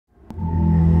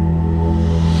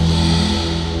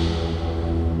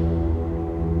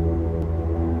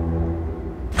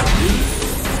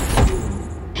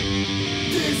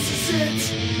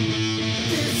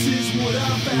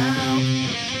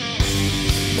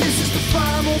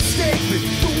final statement,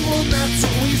 the one that's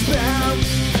always bound.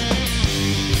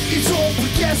 It's all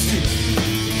predestined,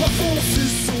 my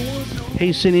forces so unknown.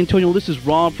 Hey San Antonio, this is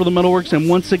Rob for the MetalWorks, and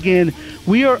once again,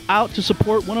 we are out to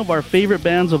support one of our favorite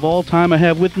bands of all time. I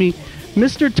have with me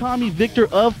Mr. Tommy Victor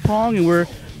of Prong, and we're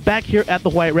back here at the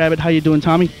White Rabbit. How you doing,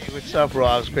 Tommy? Hey, what's up,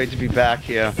 Rob? It's great to be back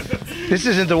here. This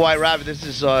isn't the White Rabbit. This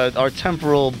is our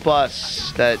temporal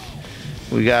bus that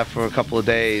we got for a couple of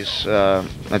days.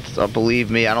 Believe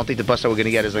me, I don't think the bus that we're going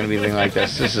to get is going to be anything like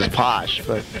this. This is posh,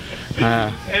 but...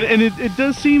 And it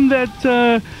does seem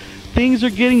that things are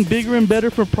getting bigger and better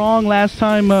for Prong. Last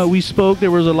time we spoke, there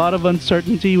was a lot of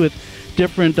uncertainty with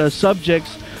different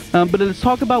subjects. But let's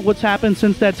talk about what's happened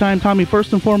since that time. Tommy,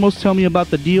 first and foremost, tell me about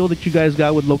the deal that you guys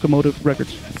got with Locomotive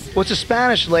Records. Well, it's a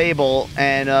Spanish label,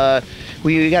 and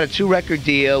we got a 2-record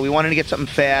deal. We wanted to get something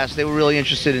fast. They were really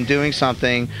interested in doing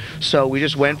something, so we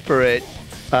just went for it.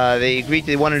 They agreed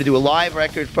they wanted to do a live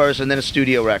record first and then a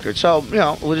studio record. So, you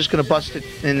know, we're just going to bust it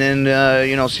and then,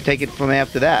 you know, take it from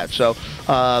after that. So,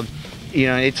 you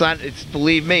know,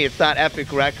 believe me, it's not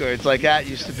epic records like that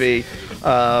used to be.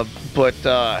 But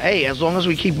hey, as long as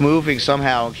we keep moving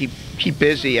somehow, keep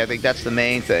busy, I think that's the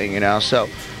main thing, you know. So,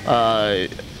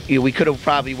 you know, we could have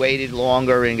probably waited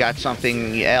longer and got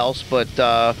something else, but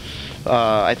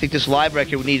I think this live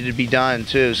record needed to be done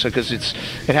too. So, because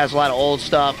it has a lot of old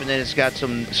stuff, and then it's got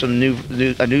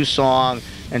a new song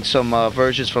and some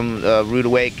versions from Rude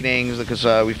Awakenings, because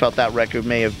we felt that record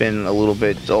may have been a little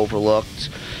bit overlooked.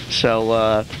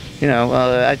 So, you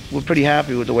know, we're pretty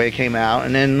happy with the way it came out,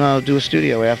 and then do a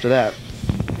studio after that.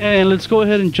 And let's go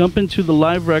ahead and jump into the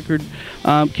live record.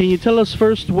 Can you tell us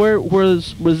first, where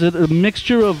was it a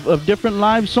mixture of different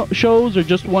live shows, or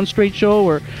just one straight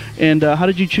show, and how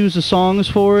did you choose the songs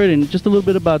for it, and just a little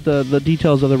bit about the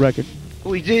details of the record?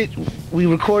 We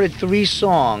recorded three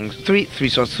shows.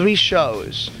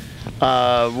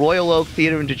 Royal Oak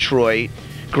Theater in Detroit,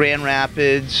 Grand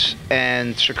Rapids,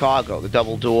 and Chicago, the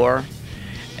Double Door.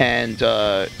 And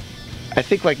I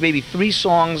think like maybe 3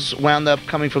 songs wound up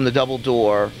coming from the Double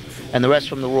Door, and the rest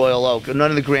from the Royal Oak. None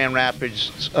of the Grand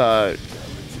Rapids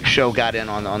show got in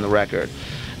on the record.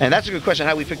 And that's a good question,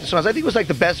 how we picked the songs. I think it was like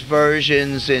the best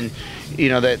versions, and you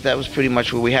know, that was pretty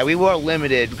much what we had. We were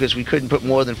limited because we couldn't put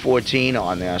more than 14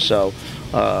 on there. So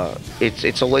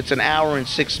it's an hour and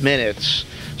 6 minutes.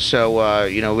 So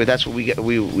you know, that's what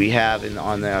we have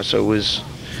on there. So it was.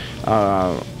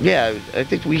 Yeah, I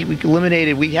think we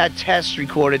eliminated. We had tests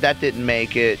recorded that didn't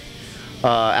make it.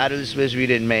 Out of This Misery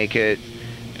didn't make it,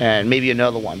 and maybe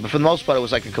another one. But for the most part, it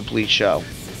was like a complete show.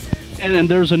 And then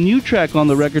there's a new track on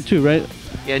the record too, right?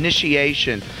 Yeah,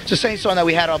 Initiation. It's the same song that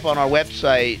we had up on our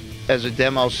website as a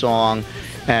demo song,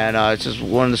 and it's just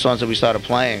one of the songs that we started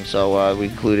playing. So we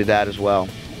included that as well.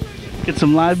 Get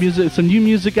some live music, some new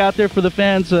music out there for the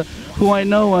fans. Who I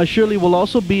know surely will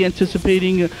also be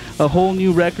anticipating a whole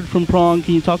new record from Prong.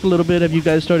 Can you talk a little bit? Have you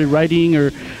guys started writing,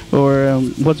 or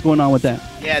what's going on with that?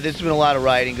 Yeah, there's been a lot of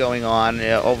writing going on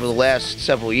over the last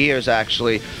several years,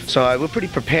 actually. So we're pretty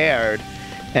prepared,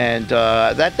 and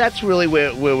that's really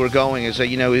where we're going. Is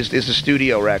you know, is a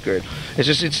studio record.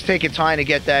 It's taking time to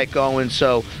get that going.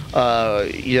 So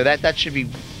you know, that should be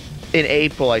in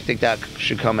April. I think that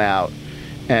should come out.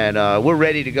 And we're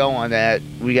ready to go on that.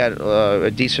 We got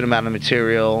a decent amount of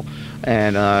material,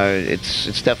 and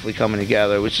it's definitely coming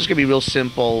together. It's just gonna be real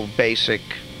simple, basic,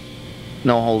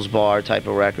 no holds barred type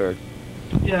of record.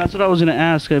 Yeah, that's what I was gonna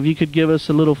ask. If you could give us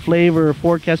a little flavor or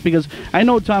forecast, because I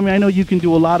know, Tommy, I know you can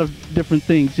do a lot of different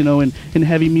things, you know, in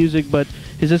heavy music. But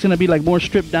is this gonna be like more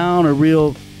stripped down or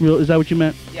real? Is that what you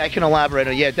meant? Yeah, I can elaborate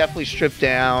on. Yeah, definitely stripped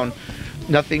down,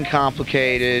 nothing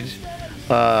complicated,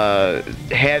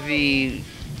 heavy.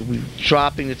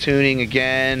 Dropping the tuning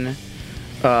again,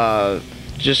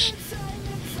 just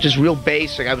real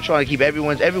basic. I'm trying to keep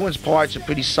everyone's parts are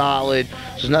pretty solid.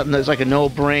 There's nothing that's like a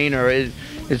no-brainer.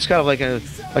 It's kind of like a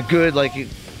good, like,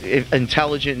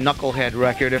 intelligent knucklehead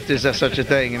record, if there's such a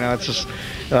thing. You know, it's just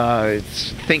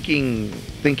it's thinking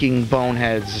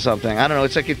boneheads or something. I don't know.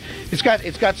 It's like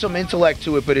it's got some intellect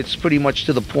to it, but it's pretty much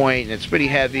to the point, and it's pretty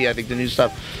heavy. I think the new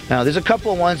stuff. Now there's a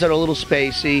couple of ones that are a little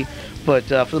spacey, but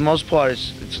for the most part,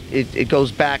 it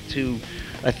goes back to,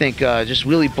 I think, just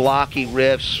really blocky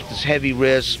riffs, just heavy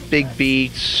riffs, big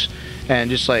beats,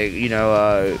 and just like, you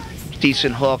know,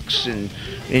 decent hooks and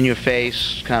in your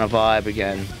face kind of vibe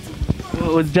again.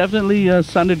 Well, it definitely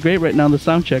sounded great right now in the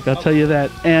sound check, I'll tell you that.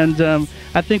 And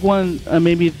I think one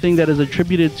maybe thing that is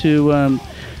attributed to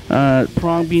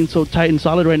Prong being so tight and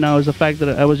solid right now is the fact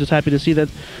that I was just happy to see that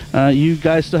you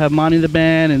guys still have Monty in the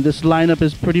band, and this lineup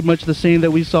is pretty much the same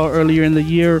that we saw earlier in the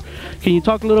year. Can you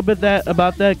talk a little bit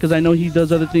about that? Because I know he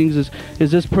does other things.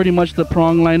 Is this pretty much the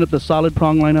Prong lineup, the solid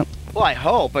Prong lineup? Well, I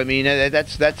hope. I mean,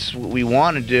 that's what we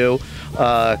want to do.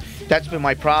 That's been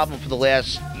my problem for the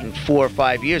last 4 or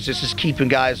 5 years. This is keeping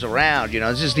guys around.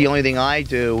 This is the only thing I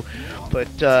do.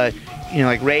 But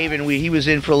like Raven, he was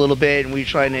in for a little bit, and we were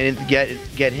trying to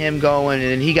get him going, and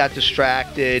then he got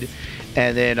distracted,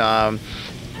 and then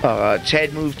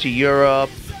Ted moved to Europe.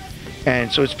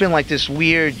 And so it's been like this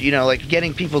weird, like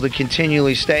getting people to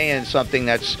continually stay in something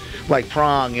that's like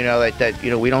Prong, that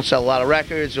we don't sell a lot of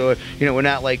records, or, we're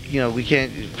not like, we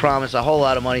can't promise a whole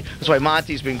lot of money. That's why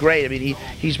Monty's been great. I mean,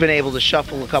 he's been able to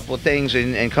shuffle a couple of things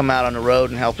and come out on the road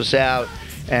and help us out.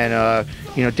 And,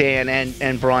 Dan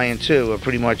and Brian, too, have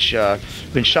pretty much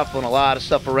been shuffling a lot of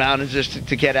stuff around and just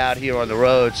to get out here on the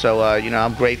road. So,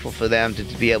 I'm grateful for them to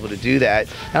be able to do that.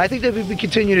 And I think that we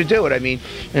continue to do it. I mean,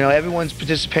 everyone's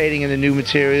participating in the new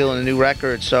material and the new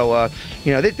record. So,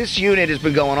 this unit has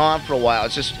been going on for a while.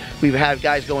 It's just we've had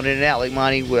guys going in and out. Like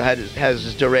Monty has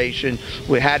his duration.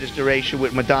 We had his duration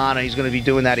with Madonna. He's going to be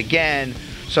doing that again.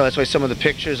 So that's why some of the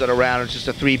pictures that are around, it's just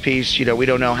a 3-piece. We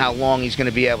don't know how long he's going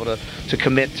to be able to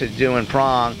commit to doing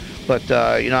Prong. But,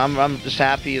 I'm just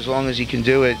happy as long as he can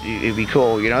do it, it'd be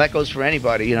cool. That goes for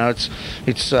anybody. We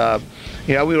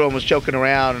were almost joking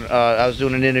around. I was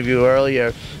doing an interview earlier,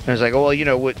 and I was like, oh,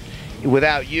 well,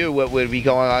 without you, what would be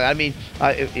going on? I mean,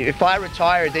 if I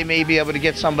retired, they may be able to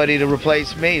get somebody to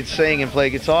replace me and sing and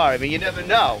play guitar. I mean, you never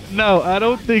know. No, I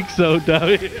don't think so,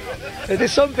 Tommy.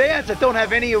 There's some bands that don't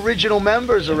have any original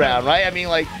members around, right? I mean,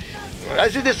 like, I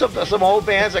see there's some old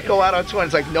bands that go out on tour and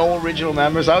it's like no original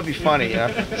members. That would be funny,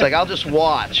 It's like, I'll just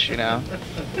watch, And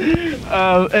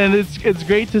it's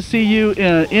great to see you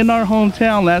in our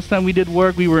hometown. Last time we did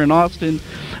work, we were in Austin.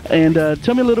 And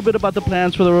tell me a little bit about the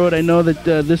plans for the road. I know that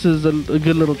this is a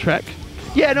good little trek.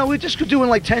 Yeah, no, we're just doing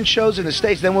like 10 shows in the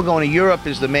States. Then we're going to Europe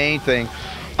is the main thing.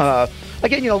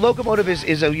 Again, Locomotive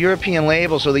is a European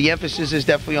label, so the emphasis is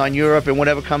definitely on Europe, and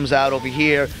whatever comes out over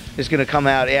here is going to come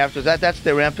out after. That's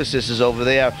their emphasis is over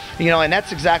there. And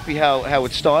that's exactly how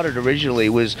it started originally.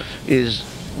 Is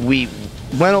we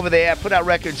went over there, put out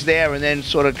records there, and then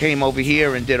sort of came over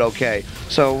here and did okay.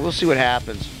 So we'll see what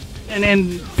happens.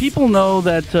 And people know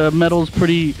that metal's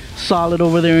pretty solid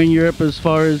over there in Europe as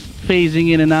far as phasing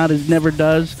in and out. It never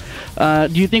does. Do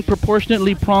you think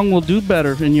proportionately Prong will do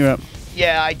better in Europe?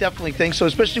 Yeah, I definitely think so,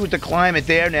 especially with the climate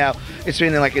there now. It's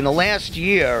been like in the last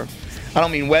year, I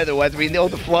don't mean weather, we know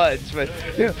the floods, but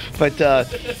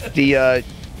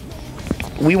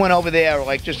we went over there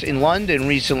like just in London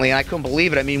recently, and I couldn't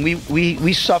believe it. I mean,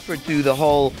 we suffered through the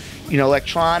whole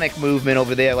electronic movement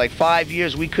over there. Like 5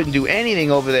 years, we couldn't do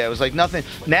anything over there. It was like nothing.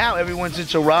 Now everyone's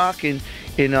into rock in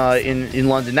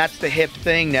London. That's the hip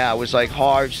thing now. It was like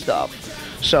hard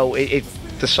stuff. So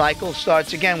the cycle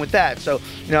starts again with that. So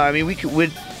I mean, we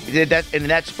did that, and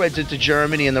that spreads into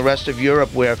Germany and the rest of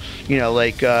Europe, where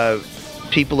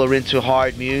people are into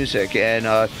hard music, and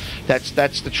that's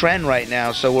the trend right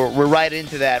now. So we're right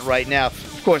into that right now.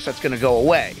 Of course, that's going to go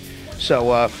away.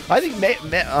 So I think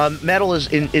metal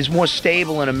is more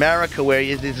stable in America,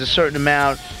 where there's a certain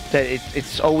amount that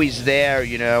it's always there,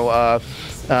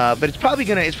 but it's probably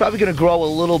gonna grow a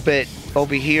little bit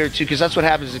over here too, because that's what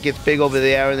happens. It gets big over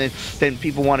there, and then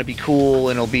people want to be cool,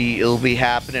 and it'll be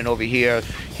happening over here.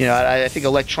 I think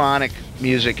electronic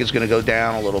music is going to go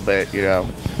down a little bit.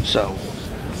 So.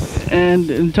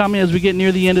 And Tommy, as we get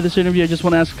near the end of this interview, I just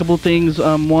want to ask a couple of things.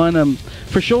 One,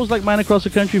 for shows like mine across the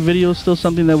country, video is still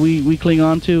something that we cling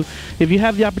on to. If you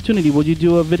have the opportunity, would you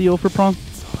do a video for Prong,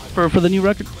 for the new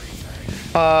record?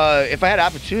 If I had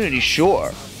opportunity,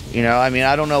 sure. I mean,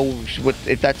 I don't know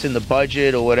if that's in the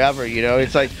budget or whatever.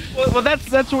 It's like. Well,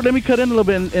 that's what. Let me cut in a little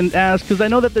bit and ask, because I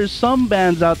know that there's some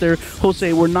bands out there who'll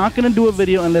say we're not going to do a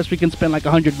video unless we can spend like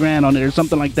 $100 grand on it or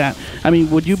something like that. I mean,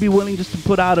 would you be willing just to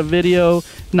put out a video,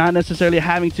 not necessarily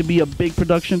having to be a big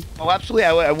production? Oh, absolutely.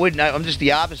 I wouldn't. I'm just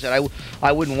the opposite.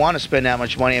 I wouldn't want to spend that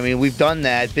much money. I mean, we've done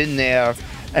that, been there,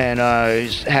 and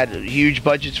had huge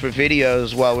budgets for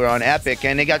videos while we were on Epic,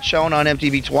 and they got shown on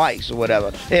MTV twice or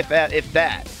whatever, if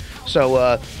that. So,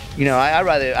 I'd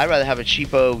rather have a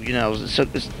cheapo,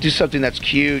 do something that's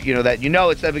cute, that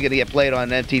it's never going to get played on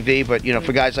MTV, but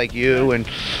for guys like you and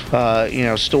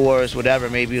stores, whatever,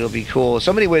 maybe it'll be cool.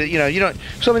 Somebody with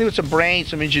somebody with some brain,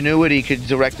 some ingenuity could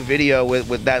direct a video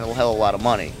with that hell a lot of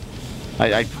money.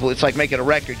 It's like making a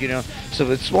record,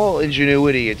 So it's small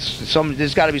ingenuity.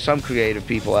 There's got to be some creative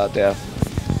people out there.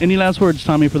 Any last words,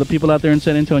 Tommy, for the people out there in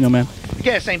San Antonio, man?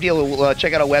 Yeah, same deal.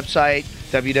 Check out our website.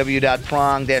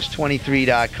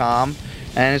 www.prong-23.com.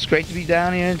 And it's great to be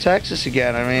down here in Texas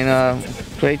again. I mean,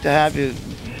 great to have you,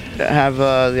 have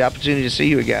the opportunity to see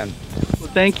you again. Well,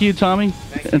 thank you, Tommy.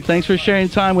 And thanks for sharing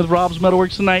time with Rob's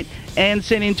Metalworks tonight and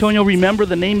San Antonio. Remember,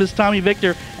 the name is Tommy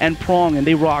Victor and Prong, and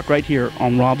they rock right here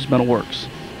on Rob's Metalworks.